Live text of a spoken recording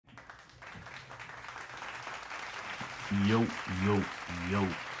Yo, yo, yo,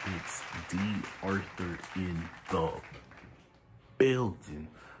 it's D.Arthur in the building.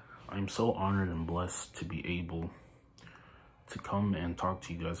 I'm so honored and blessed to be able to come and talk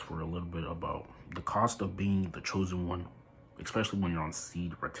to you guys for a little bit about the cost of being the chosen one, especially when you're on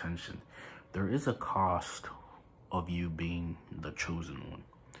seed retention. There is a cost of you being the chosen one.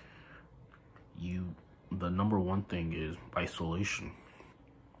 The number one thing is isolation.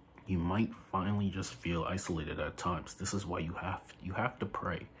 You might finally just feel isolated at times. This is why you have to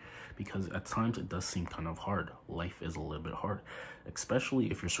pray, because at times it does seem kind of hard. Life is a little bit hard,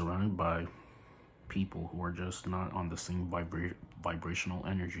 especially if you're surrounded by people who are just not on the same vibrational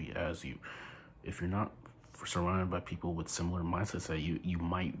energy as you. If you're not surrounded by people with similar mindsets that you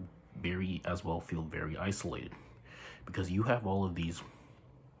might very as well feel very isolated, because you have all of these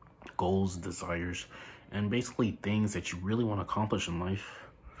goals, desires, and basically things that you really want to accomplish in life.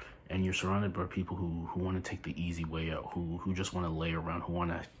 And you're surrounded by people who want to take the easy way out, who just want to lay around, who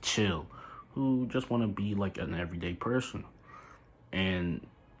want to chill, who just want to be like an everyday person. And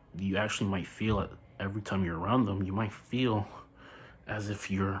you actually might feel it every time you're around them. You might feel as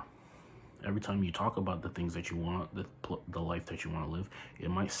if every time you talk about the things that you want, the life that you want to live, it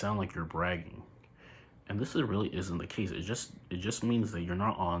might sound like you're bragging. And this really isn't the case. It just means that you're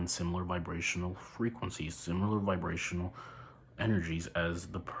not on similar vibrational frequencies, similar vibrational energies as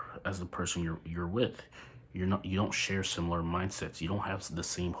the person you're with. You don't share similar mindsets. You don't have the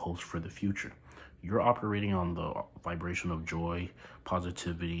same hopes for the future. You're operating on the vibration of joy,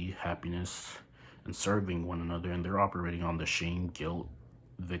 positivity, happiness, and serving one another, and they're operating on the shame, guilt,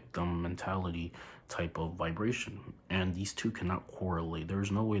 victim mentality type of vibration. And these two cannot correlate. There's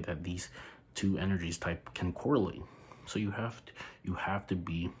no way that these two energies type can correlate. So you have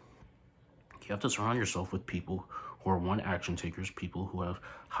to surround yourself with people who are action takers, people who have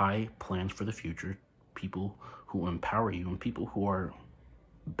high plans for the future, people who empower you, and people who are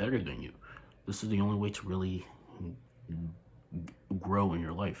better than you. This is the only way to really grow in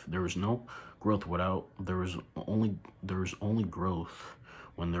your life. There is no growth there is only growth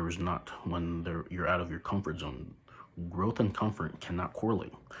when you're out of your comfort zone. Growth and comfort cannot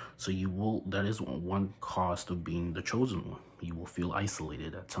correlate. So that is one cost of being the chosen one. You will feel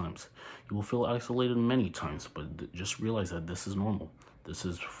isolated at times. You will feel isolated many times, but just realize that this is normal. This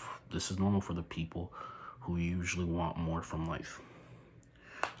is normal for the people who usually want more from life.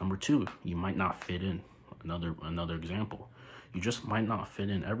 Number two, you might not fit in. Another example. You just might not fit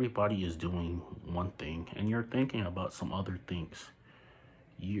in. Everybody is doing one thing, and you're thinking about some other things.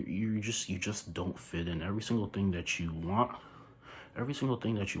 You just don't fit in. Every single thing that you want,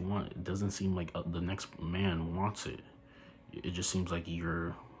 it doesn't seem like the next man wants it. It just seems like it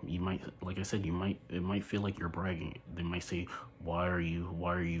might feel like you're bragging. They might say, why are you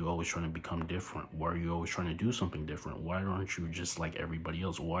always trying to become different? Why are you always trying to do something different? Why aren't you just like everybody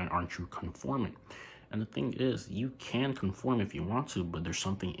else? Why aren't you conforming? And the thing is, you can conform if you want to, but there's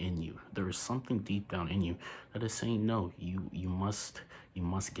something in you. There is something deep down in you that is saying, no, you must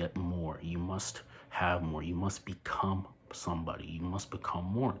get more. You must have more. You must become somebody. You must become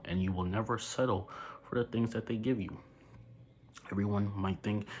more. And you will never settle for the things that they give you. Everyone might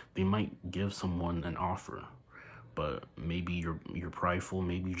think they might give someone an offer, but maybe you're prideful.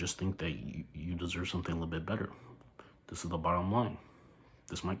 Maybe you just think that you deserve something a little bit better. This is the bottom line.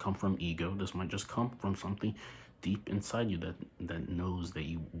 This might come from ego. This might just come from something deep inside you that knows that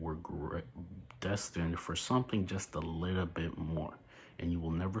you were destined for something just a little bit more. And you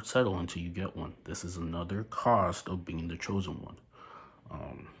will never settle until you get one. This is another cost of being the chosen one.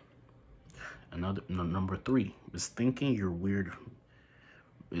 Number three is thinking you're weird.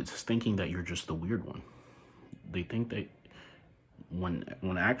 It's thinking that you're just the weird one. They think that when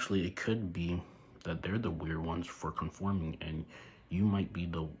actually it could be that they're the weird ones for conforming, and you might be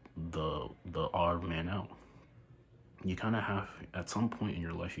the odd man out. You kind of have, at some point in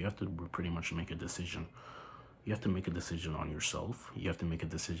your life, you have to pretty much make a decision. You have to make a decision on yourself. You have to make a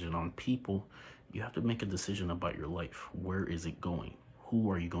decision on people. You have to make a decision about your life. Where is it going? Who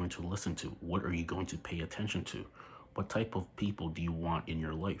are you going to listen to? What are you going to pay attention to? What type of people do you want in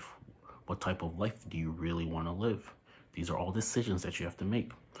your life? What type of life do you really want to live? These are all decisions that you have to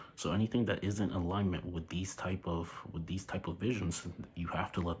make. So anything that isn't in alignment with these type of visions, you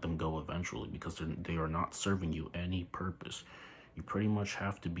have to let them go eventually, because they are not serving you any purpose. You pretty much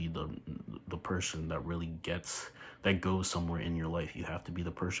have to be the person that really goes somewhere in your life. You have to be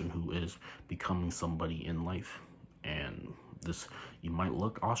the person who is becoming somebody in life. And you might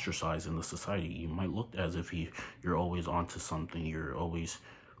look ostracized in the society. You might look as if you're always onto something. You're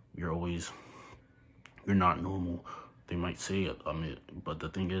not normal. they might say it, but the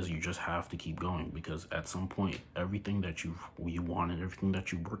thing is, you just have to keep going, because at some point, everything that you wanted, everything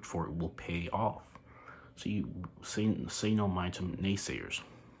that you worked for, it will pay off. So you say no mind to naysayers.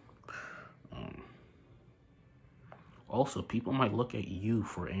 Also, people might look at you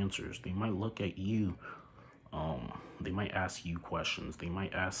for answers. They might look at you. They might ask you questions. They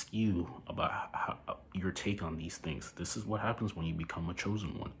might ask you about your take on these things. This is what happens when you become a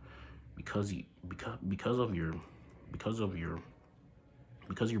chosen one, because you're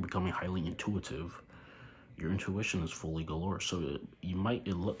becoming highly intuitive. Your intuition is fully galore. So it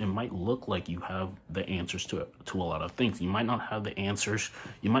might look like you have the answers to a lot of things. You might not have the answers.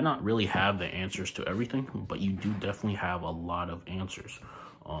 You might not really have the answers to everything, but you do definitely have a lot of answers.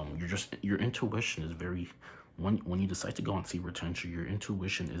 Your intuition is very, when you decide to go on seed retention, your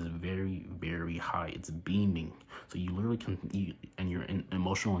intuition is very, very high. It's beaming. So you literally and your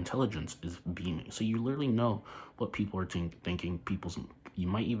emotional intelligence is beaming. So you literally know what people are thinking. You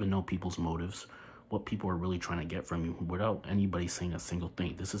might even know people's motives, what people are really trying to get from you, without anybody saying a single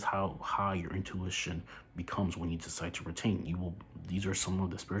thing. This is how high your intuition becomes when you decide to retain. These are some of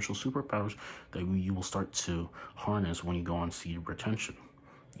the spiritual superpowers that you will start to harness when you go on seed retention.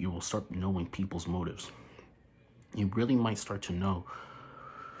 You will start knowing people's motives. You really might start to know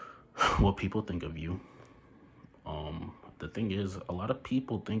what people think of you. The thing is, a lot of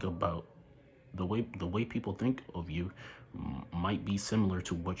people think about the way people think of you might be similar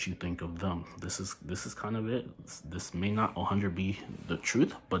to what you think of them. This is kind of it. This may not 100 be the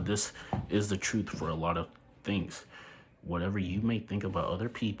truth, but this is the truth for a lot of things. Whatever you may think about other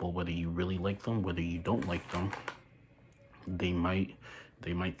people, whether you really like them, whether you don't like them, they might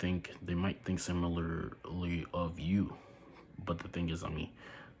think similarly of you. But the thing is,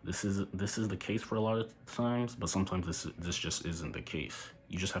 this is the case for a lot of times, but sometimes this just isn't the case.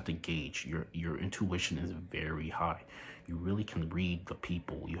 You just have to gauge. Your intuition is very high. You really can read the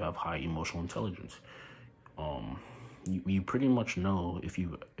people. You have high emotional intelligence. You pretty much know if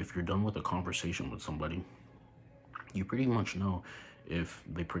you're done with a conversation with somebody, you pretty much know if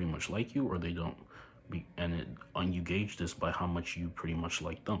they pretty much like you or they don't. And you gauge this by how much you pretty much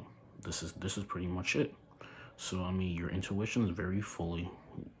like them. This is pretty much it. So your intuition is very fully.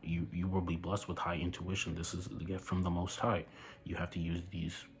 You will be blessed with high intuition. This is the gift from the Most High. You have to use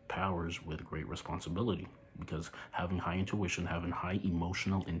these powers with great responsibility, because having high intuition, having high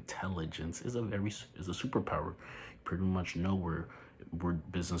emotional intelligence is a superpower. You pretty much know where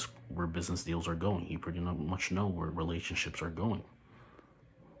business deals are going. You pretty much know where relationships are going.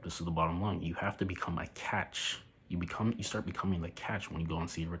 This is the bottom line. You have to become a catch. You start becoming the catch when you go on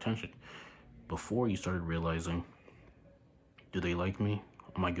seed retention. Before, you started realizing, do they like me?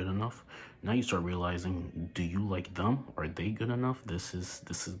 Am I good enough? Now you start realizing, do you like them? Are they good enough? This is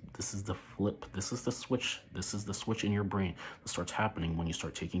the flip. This is the switch. This is the switch in your brain that starts happening when you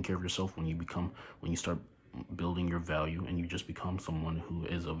start taking care of yourself, when you start building your value, and you just become someone who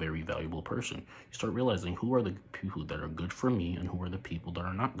is a very valuable person. You start realizing who are the people that are good for me and who are the people that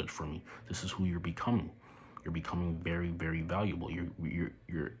are not good for me. This is who you're becoming. You're becoming very, very valuable.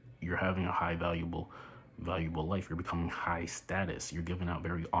 You're having a high valuable life. You're becoming high status. You're giving out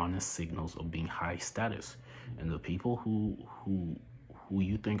very honest signals of being high status, and the people who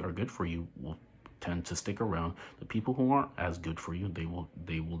you think are good for you will tend to stick around. The people who aren't as good for you,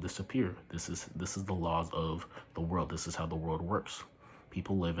 they will disappear. This is the laws of the world. This is how the world works.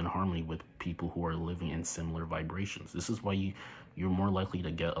 People live in harmony with people who are living in similar vibrations. This is why you're more likely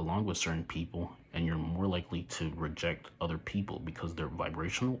to get along with certain people, and you're more likely to reject other people, because their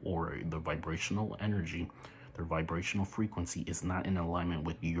vibrational aura, their vibrational energy, their vibrational frequency is not in alignment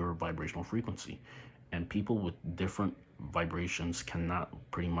with your vibrational frequency. And people with different vibrations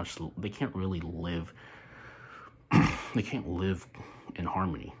they can't really live they can't live in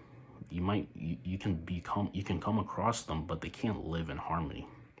harmony. You can come across them, but they can't live in harmony.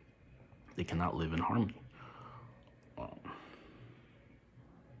 They cannot live in harmony.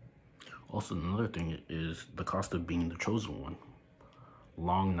 Also, another thing is the cost of being the chosen one.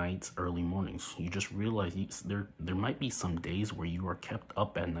 Long nights, early mornings. You just realize there might be some days where you are kept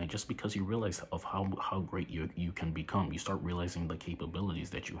up at night just because you realize of how great you can become. You start realizing the capabilities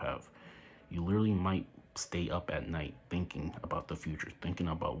that you have. You literally might stay up at night thinking about the future, thinking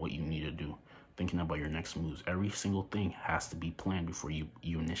about what you need to do, thinking about your next moves. Every single thing has to be planned before you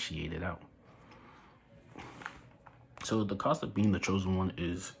initiate it out. So the cost of being the chosen one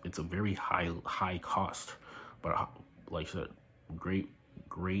it's a very high cost, but like I said, great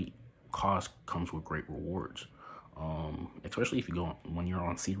cost comes with great rewards. Especially if when you're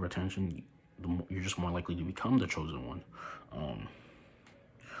on seed retention, you're just more likely to become the chosen one.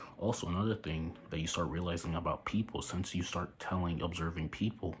 Also, another thing that you start realizing about people, since you start observing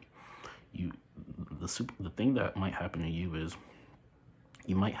people, the thing that might happen to you is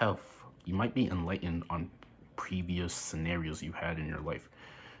you might be enlightened on previous scenarios you had in your life.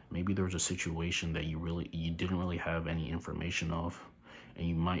 Maybe there was a situation that you didn't really have any information of, and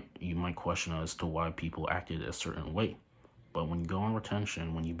you might question as to why people acted a certain way. But when you go on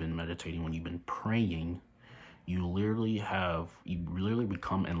retention, when you've been meditating, when you've been praying, you literally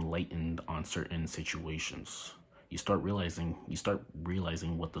become enlightened on certain situations. You start realizing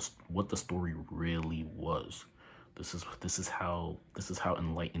what the story really was. This is how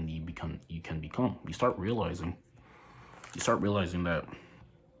enlightened you can become. You start realizing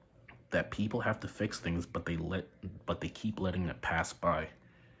that people have to fix things, but they keep letting it pass by.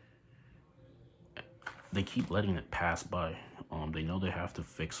 They keep letting it pass by. They know they have to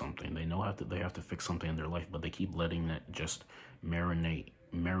fix something. They have to fix something in their life, but they keep letting it just marinate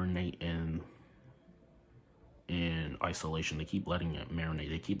in isolation. They keep letting it marinate.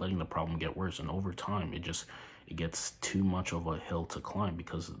 They keep letting the problem get worse, and over time, it gets too much of a hill to climb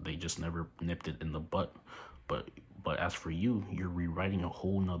because they just never nipped it in the butt. But as for you, you're rewriting a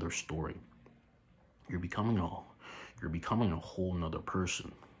whole nother story. You're becoming a whole nother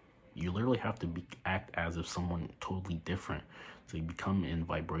person. You literally have to act as if someone totally different. So you become in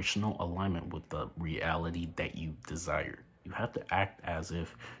vibrational alignment with the reality that you desire. You have to act as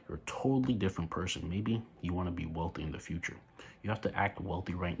if you're a totally different person. Maybe you want to be wealthy in the future. You have to act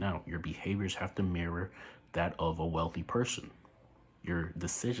wealthy right now. Your behaviors have to mirror that of a wealthy person. Your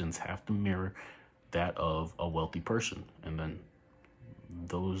decisions have to mirror that of a wealthy person. And then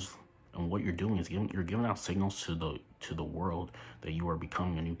what you're doing is you're giving out signals to the world that you are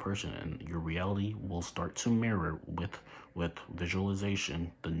becoming a new person, and your reality will start to mirror with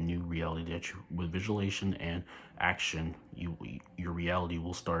visualization, the new reality with visualization and action, your reality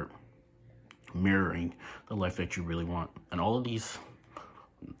will start mirroring the life that you really want. And all of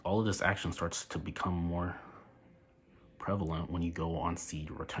this action starts to become more prevalent when you go on seed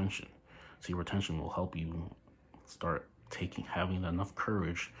retention. Seed retention will help you start having enough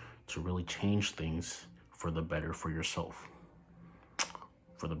courage to really change things for the better for yourself.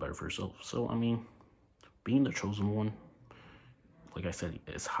 So, I mean, being the chosen one, like I said,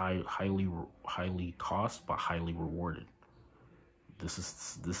 is highly cost, but highly rewarded. This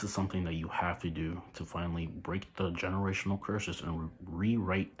is something that you have to do to finally break the generational curses and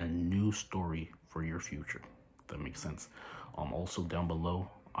rewrite a new story for your future. If that makes sense. Also down below,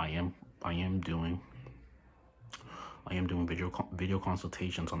 I am doing video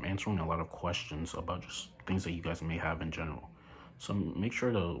consultations. I'm answering a lot of questions about just things that you guys may have in general. So make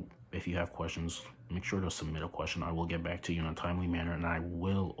sure to, if you have questions, make sure to submit a question. I will get back to you in a timely manner, and I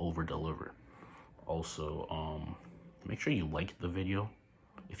will over deliver. Also, make sure you like the video.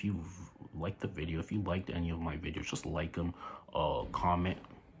 If you liked any of my videos, just like them. Comment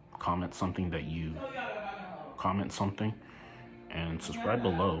something, and subscribe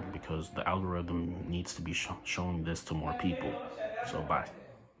below because the algorithm needs to be showing this to more people. So bye.